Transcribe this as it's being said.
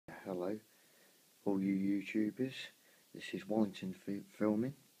Hello, all you YouTubers. This is Wallington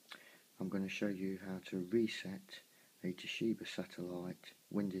filming. I'm going to show you how to reset a Toshiba satellite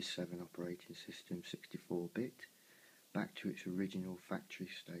Windows 7 operating system 64-bit back to its original factory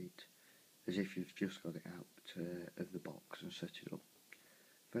state, as if you've just got it out of the box and set it up.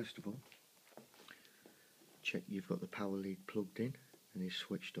 First of all, check you've got the power lead plugged in and is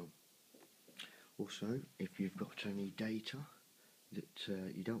switched on. Also, if you've got any data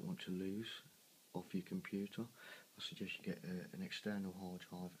that you don't want to lose off your computer, I suggest you get an external hard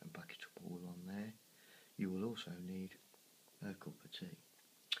drive and back it up all on there. You will also need a cup of tea.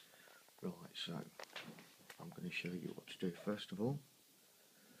 Right, so I'm going to show you what to do. First of all,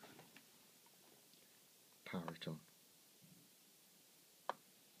 power it on.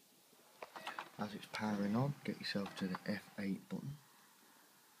 As it's powering on, get yourself to the F8 button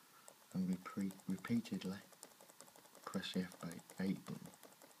and repeatedly press the F8 button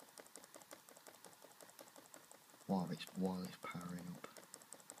while it's powering up.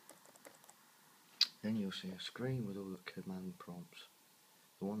 Then you'll see a screen with all the command prompts.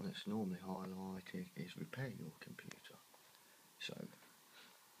 The one that's normally highlighted is repair your computer. So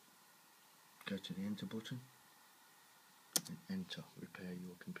go to the enter button and enter repair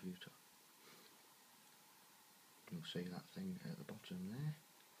your computer. You'll see that thing at the bottom there.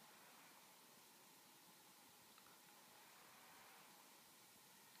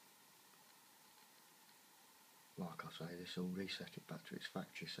 Like I say, this will reset it back to its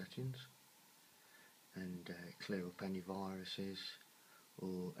factory settings and clear up any viruses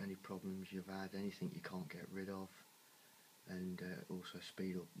or any problems you've had, anything you can't get rid of, and also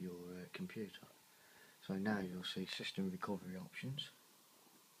speed up your computer. So now you'll see system recovery options.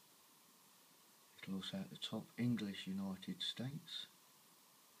 It'll also at the top English United States,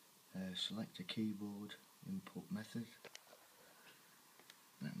 select a keyboard input method.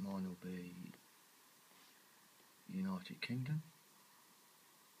 That mine will be United Kingdom,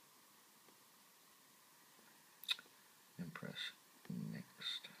 then press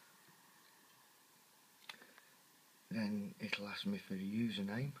next. Then it'll ask me for the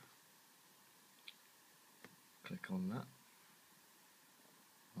username, click on that.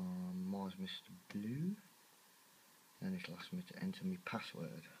 Mine's Mr. Blue, and it'll ask me to enter my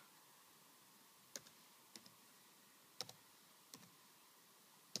password.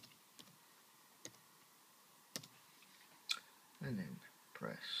 And then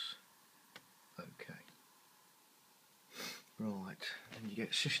press OK. Right, and you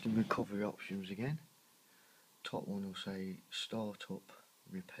get system recovery options again. Top one will say startup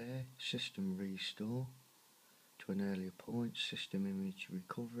repair, system restore to an earlier point, system image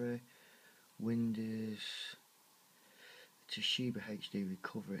recovery, Windows, Toshiba HD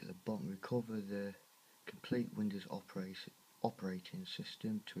recovery at the bottom, recover the complete Windows operating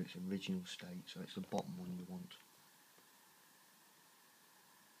system to its original state, so it's the bottom one you want.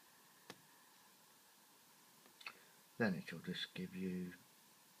 Then it will just give you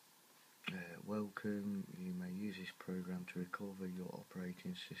welcome, you may use this program to recover your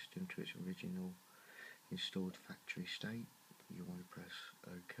operating system to its original installed factory state. You want to press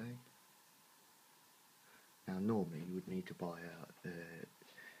OK. Now normally you would need to buy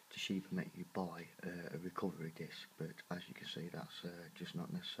Toshiba make you buy a recovery disc, but as you can see that's just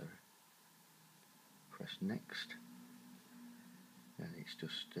not necessary. Press next, and it's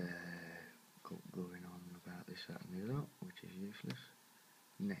just going on about this, that and the other, which is useless.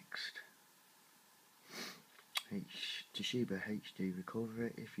 Next. Toshiba HD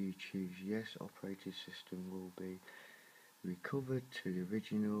recovery. If you choose yes, operating system will be recovered to the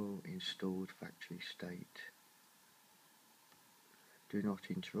original installed factory state. Do not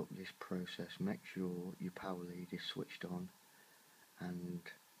interrupt this process. Make sure your power lead is switched on and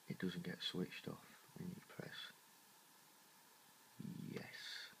it doesn't get switched off. And you press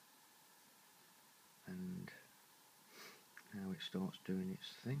yes. And now it starts doing its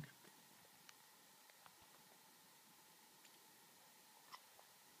thing.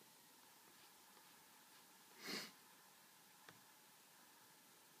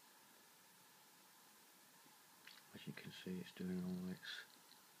 As you can see, it's doing all its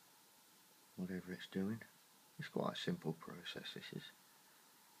whatever it's doing. It's quite a simple process, this is.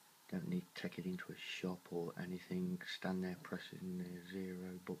 Don't need to take it into a shop or anything, stand there pressing the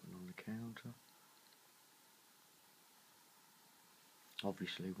 0 button on the counter.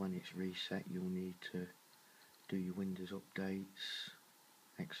 Obviously when it's reset you'll need to do your Windows updates,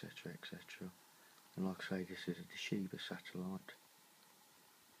 etc, etc. And like I say, this is a Toshiba satellite.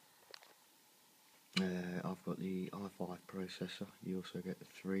 I've got the i5 processor. You also get the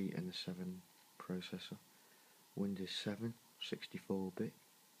 3 and the 7 processor. Windows 7 64-bit.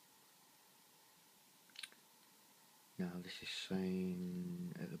 this is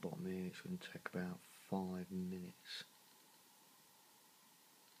saying at the bottom here it's going to take about 5 minutes.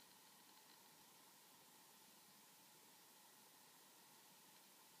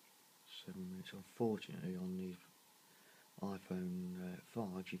 7 minutes. Unfortunately, on the iPhone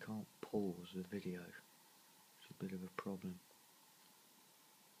 5 you can't pause the video. It's a bit of a problem.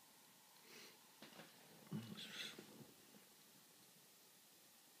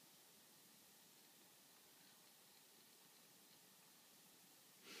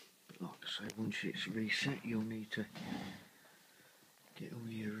 Like I say, once it's reset, you'll need to get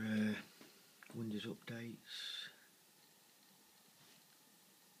all your Windows updates,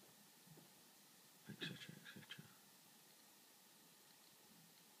 etc, etc.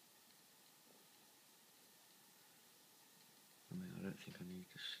 I mean, I don't think I need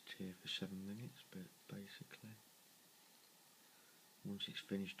to sit here for 7 minutes, but basically, once it's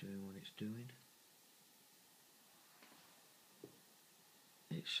finished doing what it's doing,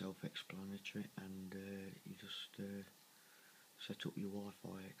 it's self-explanatory, and you just set up your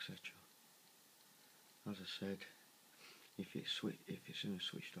Wi-Fi, etc. As I said, if it's in a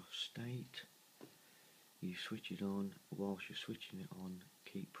switched off state, you switch it on. Whilst you're switching it on,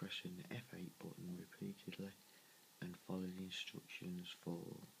 keep pressing the F8 button repeatedly and follow the instructions for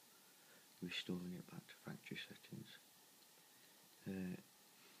restoring it back to factory settings.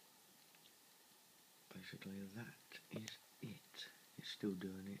 Basically that is it. It's still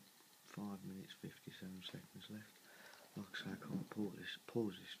doing it. 5 minutes 57 seconds left. Like I say, I can't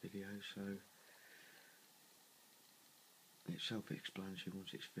pause this video, so it's self-explanatory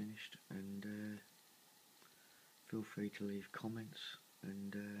once it's finished, and feel free to leave comments,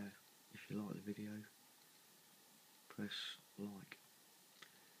 and if you like the video, press like.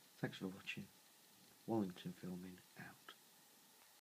 Thanks for watching. Wallington Filming out.